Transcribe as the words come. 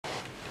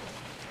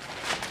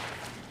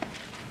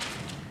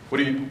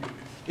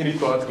Any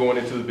thoughts going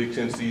into the Big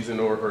Ten season,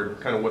 or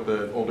kind of what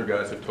the older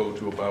guys have told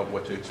you about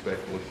what to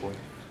expect and look for?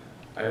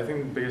 I think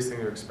the biggest thing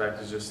to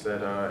expect is just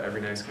that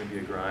every night's going to be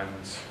a grind.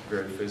 It's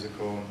very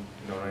physical,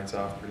 no nights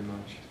off pretty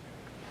much.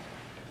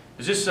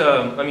 Is this,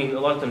 I mean, a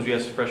lot of times we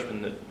ask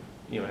freshmen that,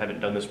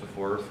 haven't done this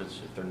before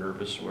if they're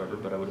nervous or whatever,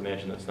 but I would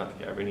imagine that's not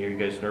the case. Are you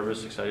guys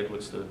nervous, excited?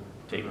 What's the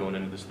take going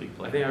into this league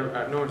play? I think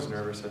no one's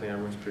nervous. I think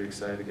everyone's pretty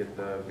excited to get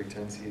the Big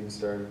Ten season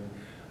started.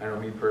 I know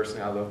me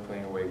personally, I love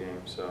playing away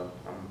games, so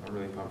I'm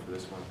really pumped for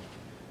this one.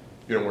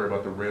 You don't worry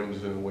about the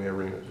rims and away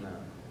arenas?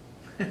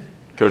 No.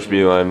 Coach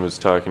Beeline was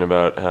talking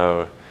about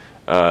how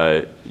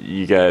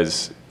you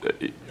guys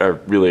are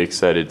really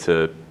excited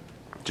to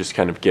just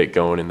kind of get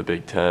going in the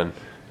Big Ten.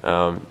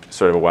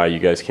 Sort of why you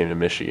guys came to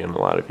Michigan, a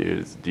lot of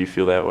you. Do you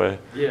feel that way?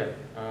 Yeah,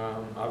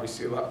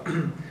 obviously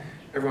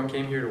everyone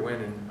came here to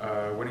win,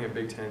 and winning a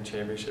Big Ten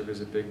championship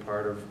is a big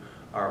part of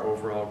our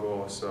overall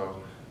goal.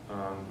 So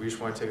we just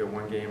want to take it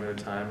one game at a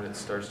time, and it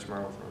starts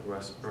tomorrow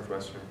with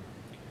Northwestern.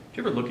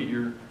 Do you ever look at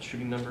your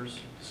shooting numbers?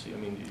 See, I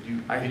mean, do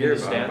you? I hear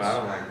about them, but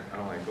I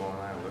don't like going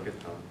on and look at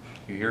them.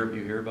 You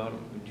hear about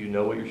them? Do you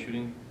know what you're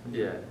shooting?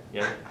 Yeah.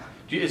 Yeah.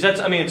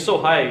 I mean, it's so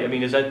high. I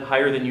mean, is that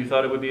higher than you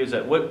thought it would be? Is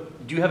that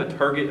what? Do you have a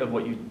target of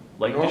what you'd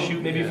like to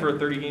shoot, maybe for a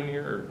 30-game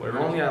year or whatever?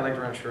 Normally, I like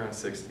to shoot around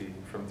 60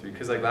 from three,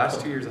 because like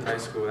last 2 years of high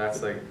school,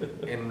 that's like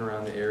in and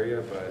around the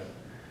area. But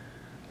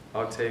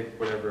I'll take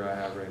whatever I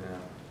have right now.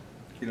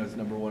 It's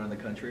 #1 in the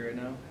country right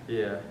now.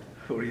 Yeah.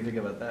 What do you think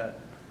about that?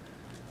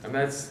 I mean,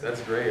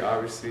 that's great.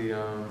 Obviously,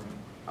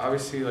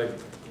 like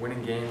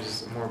winning games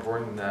is more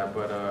important than that.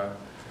 But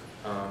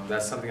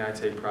that's something I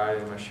take pride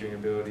in, my shooting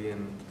ability,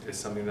 and it's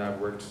something that I've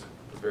worked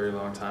a very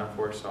long time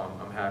for. So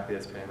I'm happy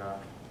it's paying off.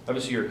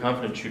 Obviously, you're a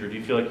confident shooter. Do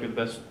you feel like you're the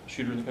best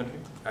shooter in the country?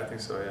 I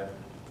think so. Yeah.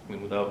 I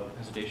mean, without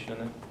hesitation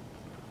on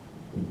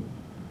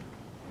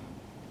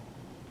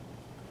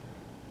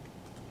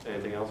that.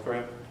 Anything else for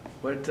him?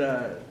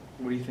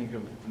 What do you think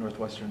of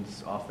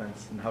Northwestern's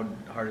offense, and how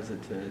hard is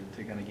it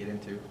to kind of get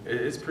into?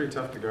 It's pretty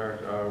tough to guard.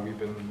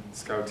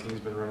 Scout team's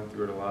been running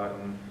through it a lot,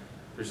 and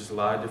there's just a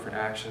lot of different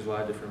actions, a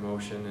lot of different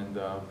motion, and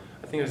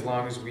I think as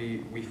long as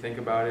we think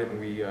about it and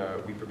we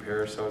prepare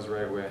ourselves the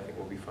right way, I think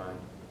we'll be fine.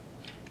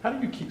 How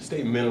do you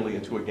stay mentally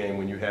into a game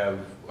when you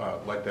have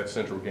like that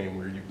Central game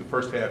where the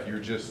first half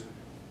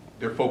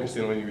they're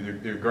focusing on you,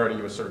 they're guarding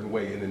you a certain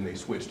way, and then they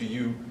switch?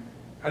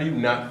 How do you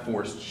not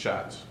force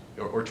shots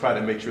or try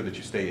to make sure that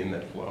you stay in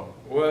that flow?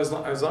 Well, as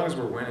long as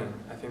we're winning,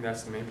 I think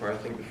that's the main part. I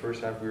think the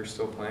first half we were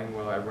still playing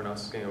well. Everyone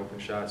else is getting open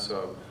shots,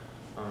 so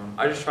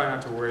I just try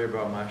not to worry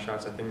about my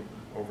shots. I think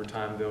over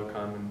time they'll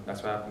come, and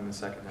that's what happened in the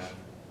second half.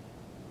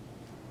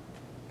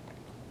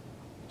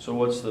 So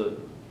what's the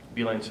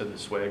Beeline said the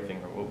swag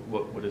thing, or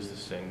what is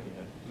this thing?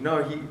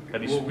 No,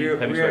 swag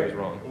is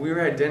wrong. We were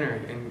at dinner,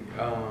 and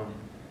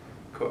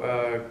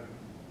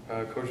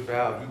Coach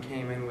Val, he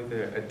came in with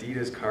an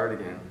Adidas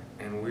cardigan,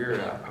 and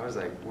I was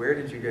like, where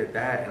did you get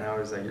that? And I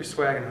was like, you're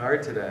swagging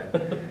hard today.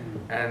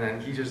 And then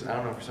he just, I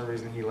don't know, for some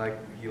reason he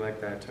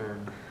liked that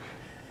term.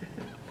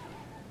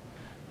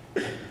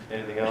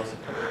 Anything else?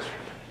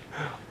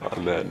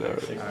 On that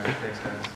note. All right, thanks guys.